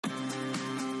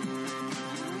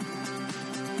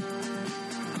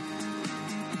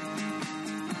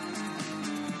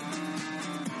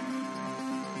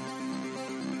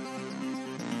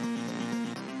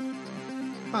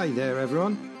Hi there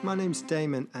everyone, my name's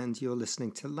Damon and you're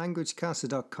listening to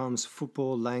LanguageCaster.com's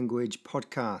Football Language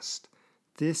Podcast.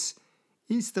 This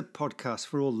is the podcast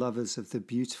for all lovers of the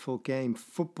beautiful game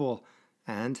football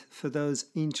and for those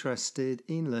interested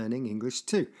in learning English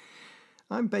too.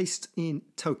 I'm based in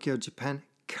Tokyo, Japan,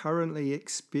 currently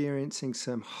experiencing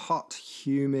some hot,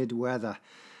 humid weather.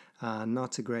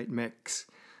 Not a great mix.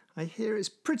 I hear it's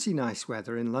pretty nice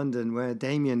weather in London where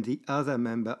Damien, the other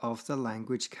member of the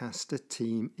LanguageCaster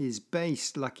team, is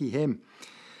based. Lucky him.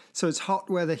 So it's hot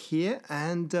weather here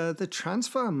and the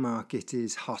transfer market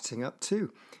is hotting up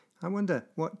too. I wonder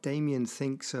what Damien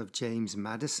thinks of James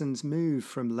Maddison's move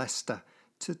from Leicester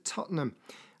to Tottenham.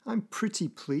 I'm pretty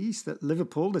pleased that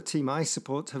Liverpool, the team I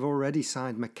support, have already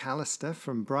signed McAllister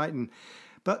from Brighton.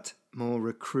 But more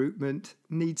recruitment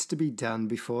needs to be done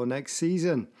before next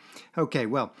season. Okay,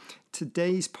 well,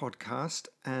 today's podcast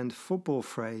and football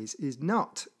phrase is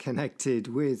not connected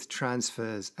with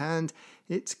transfers, and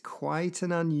it's quite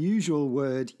an unusual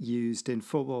word used in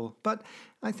football, but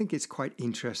I think it's quite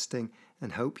interesting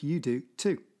and hope you do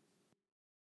too.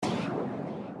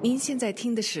 您现在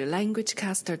听的是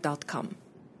LanguageCaster.com。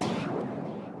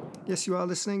 Yes, you are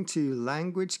listening to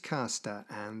LanguageCaster,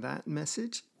 and that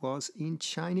message was in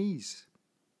Chinese.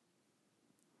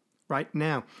 Right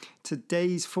now,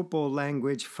 today's football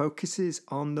language focuses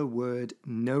on the word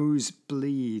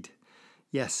nosebleed.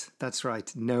 Yes, that's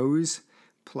right, nose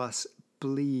plus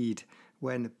bleed,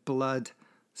 when blood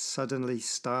suddenly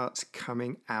starts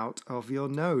coming out of your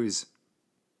nose.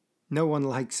 No one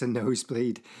likes a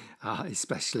nosebleed,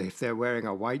 especially if they're wearing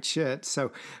a white shirt.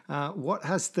 So what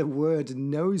has the word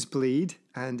nosebleed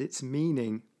and its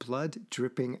meaning, blood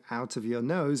dripping out of your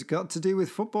nose, got to do with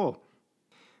football?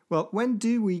 Well, when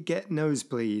do we get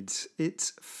nosebleeds?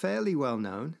 It's fairly well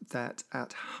known that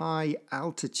at high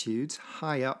altitudes,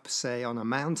 high up, say on a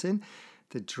mountain,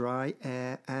 the dry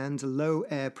air and low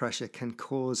air pressure can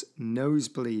cause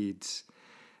nosebleeds.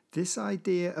 This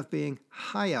idea of being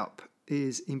high up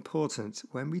is important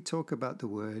when we talk about the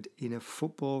word in a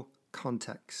football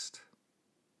context.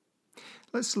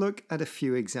 Let's look at a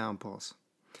few examples.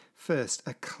 First,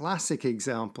 a classic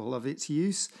example of its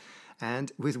use, and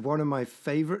with one of my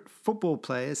favourite football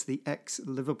players, the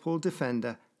ex-Liverpool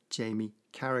defender, Jamie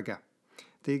Carragher.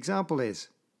 The example is,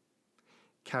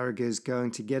 Carragher's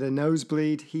going to get a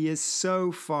nosebleed. He is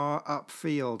so far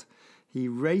upfield. He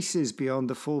races beyond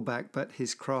the fullback, but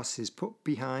his cross is put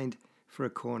behind for a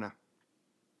corner.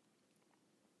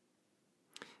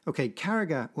 Okay,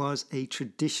 Carragher was a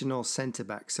traditional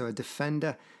centre-back, so a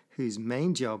defender whose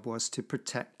main job was to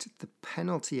protect the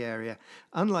penalty area.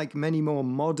 Unlike many more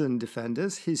modern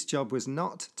defenders, his job was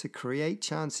not to create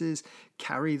chances,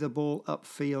 carry the ball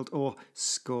upfield, or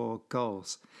score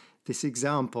goals. This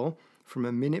example from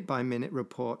a minute-by-minute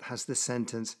report has the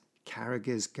sentence,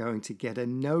 Carragher's going to get a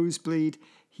nosebleed.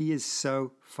 He is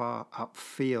so far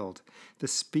upfield. The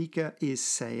speaker is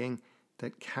saying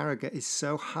that Carragher is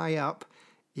so high up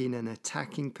in an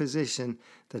attacking position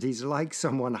that he's like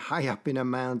someone high up in a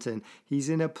mountain. He's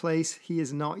in a place he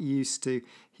is not used to.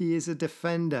 He is a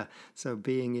defender, so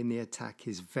being in the attack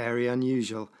is very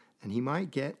unusual, and he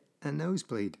might get a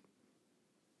nosebleed.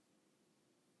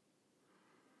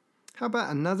 How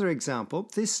about another example,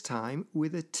 this time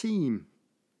with a team?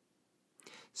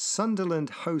 Sunderland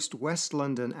host West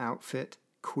London outfit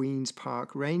Queen's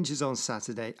Park Rangers on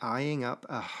Saturday, eyeing up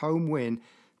a home win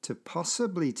to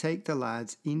possibly take the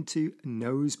lads into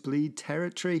nosebleed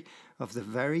territory of the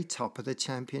very top of the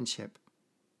championship.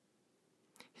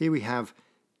 Here we have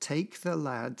take the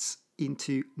lads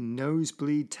into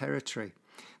nosebleed territory.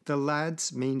 The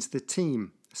lads means the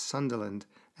team, Sunderland,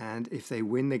 and if they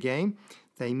win the game,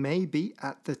 they may be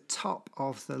at the top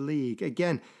of the league.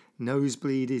 Again,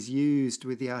 nosebleed is used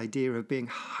with the idea of being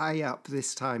high up,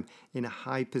 this time in a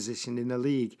high position in the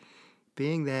league.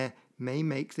 Being there may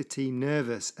make the team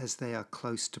nervous as they are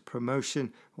close to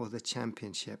promotion or the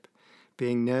championship.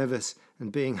 Being nervous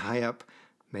and being high up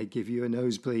may give you a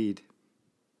nosebleed.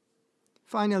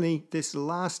 Finally, this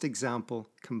last example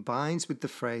combines with the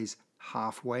phrase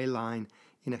halfway line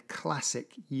in a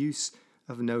classic use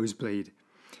of nosebleed.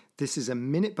 This is a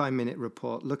minute-by-minute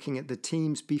report looking at the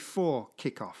teams before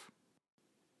kickoff.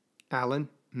 Alan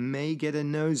may get a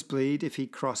nosebleed if he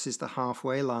crosses the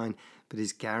halfway line, but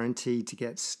is guaranteed to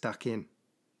get stuck in.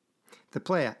 The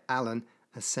player, Alan,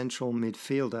 a central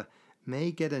midfielder,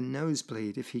 may get a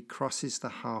nosebleed if he crosses the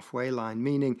halfway line,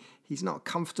 meaning he's not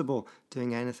comfortable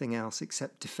doing anything else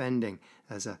except defending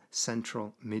as a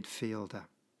central midfielder.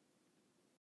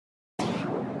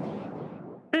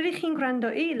 Rydych gwrando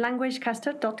I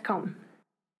LanguageCaster.com.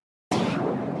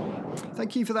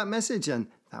 Thank you for that message, and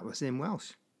that was in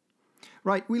Welsh.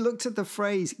 Right, we looked at the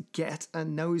phrase get a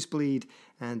nosebleed,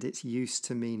 and it's used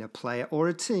to mean a player or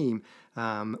a team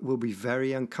will be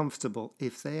very uncomfortable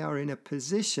if they are in a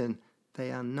position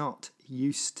they are not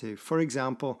used to. For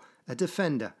example, a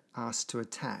defender asked to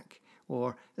attack,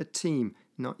 or a team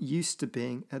not used to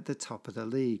being at the top of the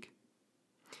league.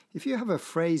 If you have a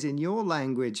phrase in your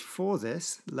language for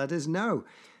this, let us know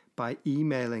by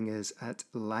emailing us at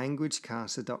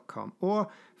languagecaster.com, or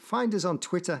find us on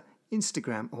Twitter,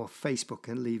 Instagram or Facebook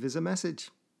and leave us a message.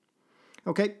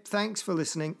 Okay, thanks for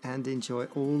listening and enjoy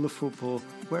all the football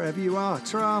wherever you are.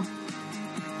 Ta-ra!